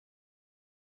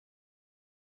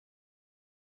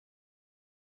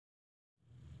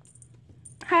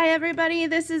Hi everybody,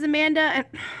 this is Amanda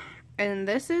and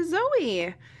this is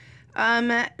Zoe.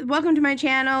 Welcome to my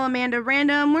channel, Amanda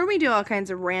Random, where we do all kinds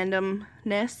of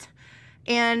randomness.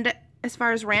 And as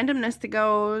far as randomness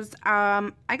goes,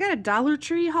 I got a Dollar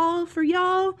Tree haul for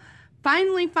y'all.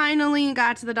 Finally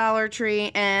got to the Dollar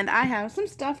Tree, and I have some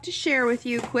stuff to share with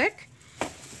you quick.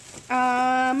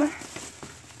 I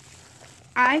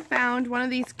found one of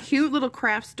these cute little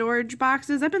craft storage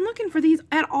boxes. I've been looking for these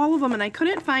at all of them and I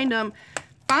couldn't find them.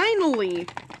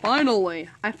 Finally,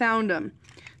 I found them.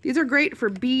 These are great for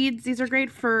beads. These are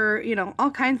great for, you know, all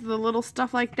kinds of the little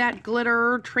stuff like that.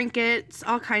 Glitter, trinkets,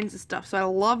 all kinds of stuff. So I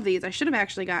love these. I should have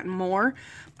actually gotten more.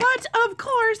 But, of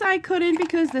course, I couldn't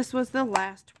because this was the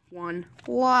last one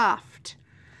left.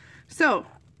 So,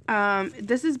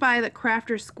 this is by the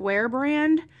Crafter Square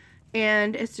brand.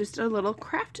 And it's just a little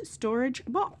craft storage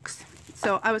box.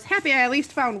 So I was happy I at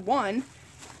least found one.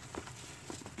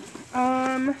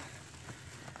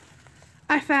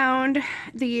 I found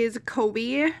these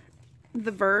Kobe,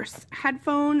 the Verse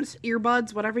headphones,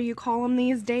 earbuds, whatever you call them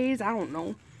these days. I don't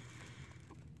know.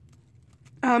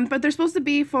 But they're supposed to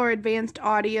be for advanced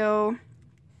audio.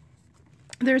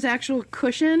 There's actual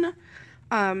cushion.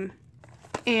 And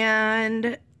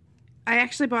I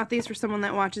actually bought these for someone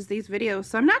that watches these videos.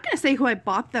 So I'm not going to say who I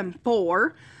bought them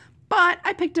for. But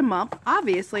I picked them up,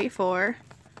 obviously, for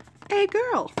a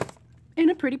girl in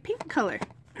a pretty pink color.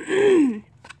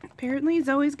 Apparently,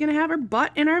 Zoe's going to have her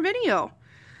butt in our video.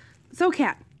 So,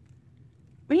 Cat,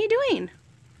 what are you doing?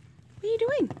 What are you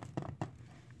doing?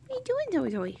 What are you doing,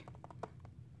 Zoe?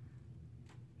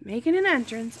 Making an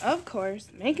entrance, of course.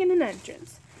 Making an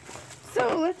entrance.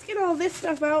 So, let's get all this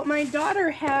stuff out. My daughter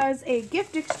has a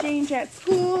gift exchange at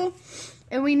school,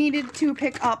 and we needed to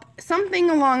pick up something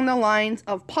along the lines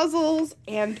of puzzles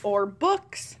and or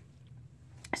books.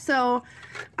 So,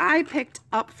 I picked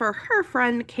up for her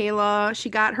friend, Kayla. She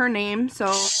got her name,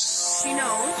 so she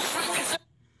knows.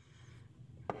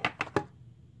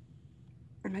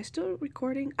 Am I still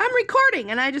recording? I'm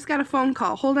recording, and I just got a phone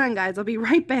call. Hold on, guys. I'll be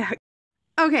right back.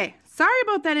 Okay, sorry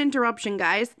about that interruption,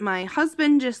 guys. My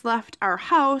husband just left our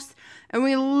house, and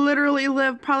we literally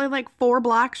live probably like 4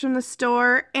 blocks from the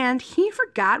store, and he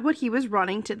forgot what he was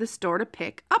running to the store to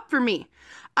pick up for me.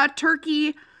 A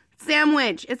turkey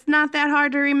sandwich. It's not that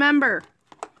hard to remember.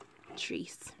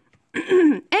 Jeez.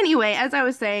 Anyway, as I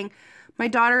was saying, my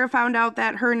daughter found out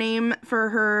that her name for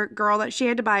her girl that she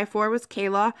had to buy for was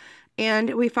Kayla,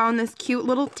 and we found this cute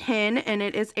little tin, and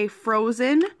it is a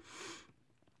Frozen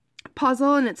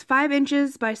puzzle, and it's 5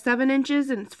 inches by 7 inches,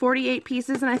 and it's 48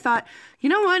 pieces. And I thought, you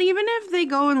know what, even if they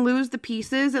go and lose the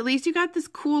pieces, at least you got this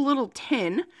cool little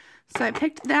tin. So I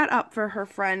picked that up for her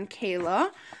friend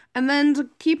Kayla. And then to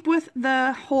keep with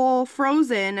the whole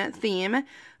Frozen theme,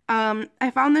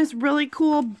 I found this really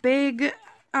cool big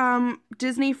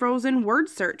Disney Frozen word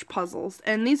search puzzles,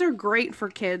 and these are great for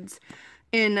kids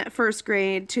in 1st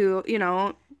grade to, you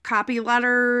know, copy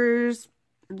letters,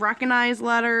 recognize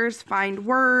letters, find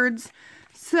words.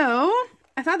 So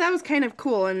I thought that was kind of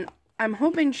cool, and I'm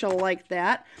hoping she'll like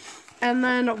that. And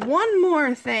then one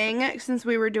more thing, since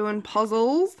we were doing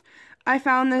puzzles, I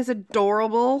found this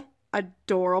adorable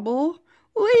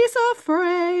Lisa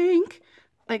Frank.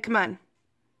 Like, come on.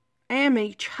 I am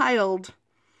a child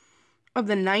of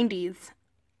the 90s.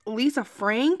 Lisa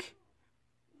Frank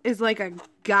is like a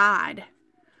god.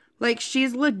 Like,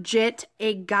 she's legit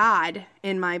a god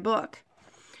in my book.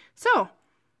 So,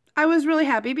 I was really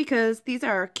happy because these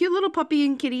are a cute little puppy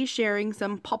and kitty sharing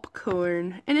some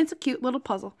popcorn. And it's a cute little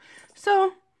puzzle.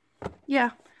 So,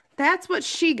 yeah, that's what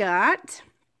she got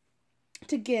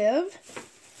to give.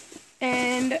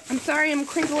 And I'm sorry I'm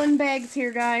crinkling bags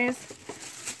here, guys.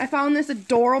 I found this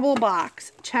adorable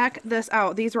box. Check this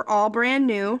out. These were all brand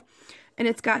new. And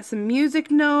it's got some music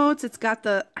notes. It's got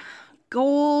the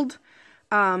gold,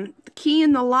 the key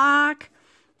in the lock.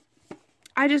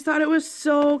 I just thought it was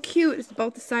so cute. It's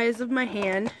about the size of my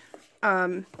hand.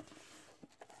 And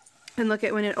look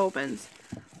at when it opens.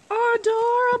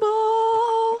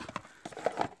 Adorable!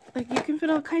 Like, you can fit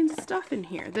all kinds of stuff in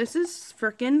here. This is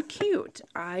freaking cute.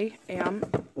 I am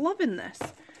loving this.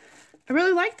 I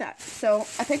really like that. So,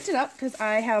 I picked it up because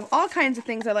I have all kinds of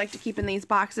things I like to keep in these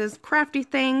boxes. Crafty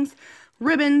things,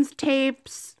 ribbons,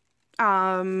 tapes,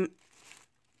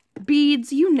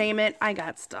 beads, you name it. I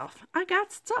got stuff.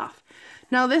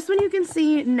 Now, this one you can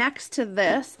see next to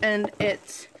this, and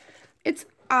it's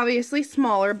obviously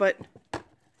smaller, but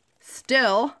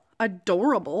still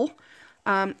adorable.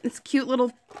 It's a cute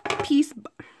little piece.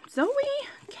 Zoe,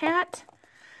 cat.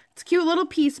 It's a cute little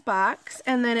piece box,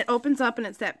 and then it opens up, and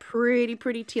it's that pretty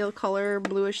teal color,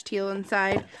 bluish teal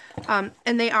inside.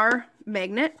 And they are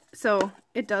magnet, so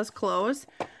it does close.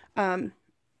 I'm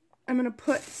going to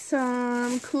put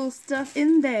some cool stuff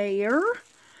in there.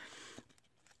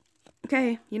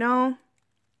 Okay, you know,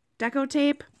 deco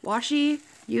tape, washi,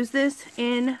 use this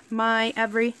in my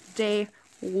everyday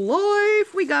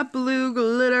life. We got blue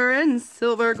glitter and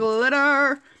silver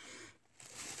glitter.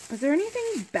 Is there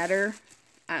anything better?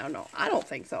 I don't know. I don't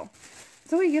think so.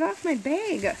 Zoe, get off my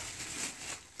bag.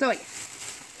 Zoe.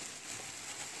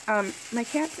 My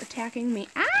cat's attacking me.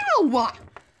 Ow!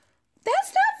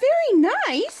 That's not very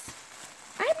nice.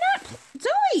 I'm not...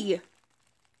 Zoe!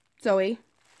 Zoe.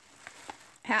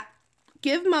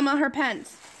 Give Mama her pens.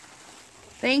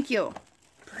 Thank you.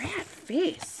 Brat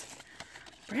face.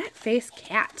 Brat face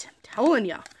cat. I'm telling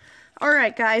ya.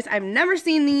 Alright, guys. I've never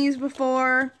seen these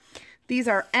before. These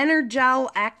are Energel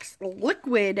X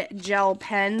liquid gel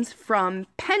pens from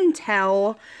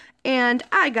Pentel. And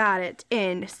I got it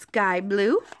in sky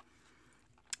blue,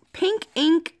 pink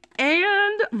ink,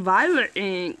 and violet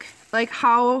ink. Like,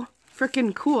 how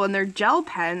freaking cool. And they're gel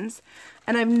pens.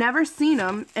 And I've never seen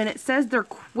them. And it says they're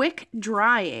quick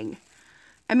drying.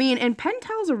 I mean, and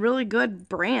Pentel's a really good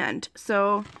brand.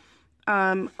 So,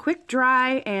 quick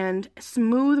dry and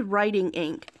smooth writing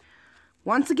ink.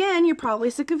 Once again, you're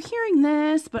probably sick of hearing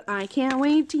this, but I can't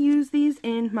wait to use these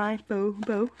in my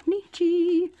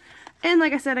Fobonichi. And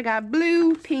like I said, I got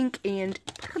blue, pink, and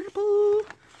purple.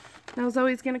 Now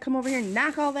Zoe's going to come over here and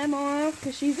knock all them off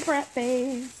because she's a brat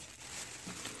face.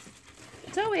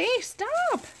 Zoe,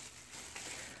 stop!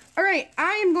 Alright,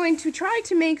 I am going to try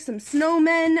to make some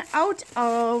snowmen out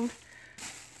of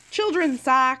children's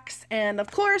socks. And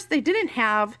of course, they didn't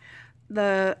have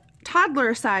the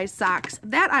toddler size socks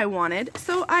that I wanted,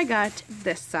 so I got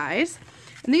this size.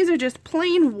 And these are just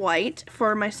plain white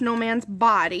for my snowman's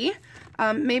body.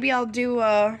 Maybe I'll do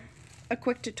a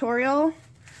quick tutorial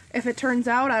if it turns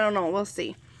out. I don't know. We'll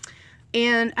see.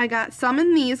 And I got some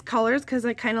in these colors because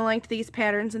I kind of liked these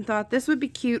patterns and thought this would be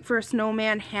cute for a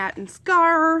snowman hat and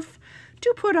scarf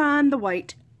to put on the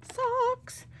white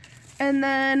socks. And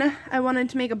then I wanted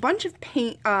to make a bunch of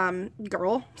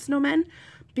girl snowmen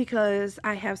because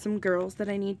I have some girls that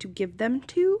I need to give them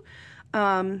to.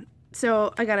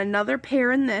 So I got another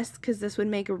pair in this because this would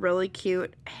make a really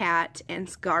cute hat and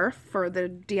scarf for the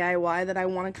DIY that I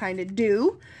want to kind of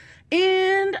do.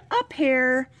 And a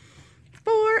pair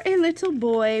for a little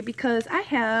boy because I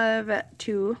have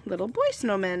 2 little boy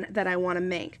snowmen that I want to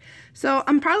make. So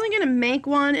I'm probably going to make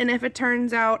one, and if it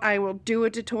turns out, I will do a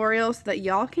tutorial so that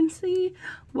y'all can see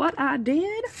what I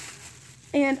did.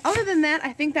 And other than that,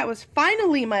 I think that was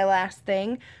finally my last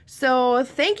thing. So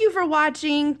thank you for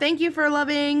watching. Thank you for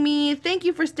loving me. Thank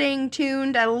you for staying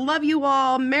tuned. I love you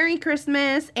all. Merry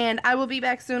Christmas. And I will be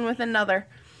back soon with another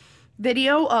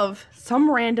video of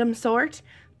some random sort.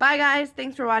 Bye, guys.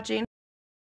 Thanks for watching.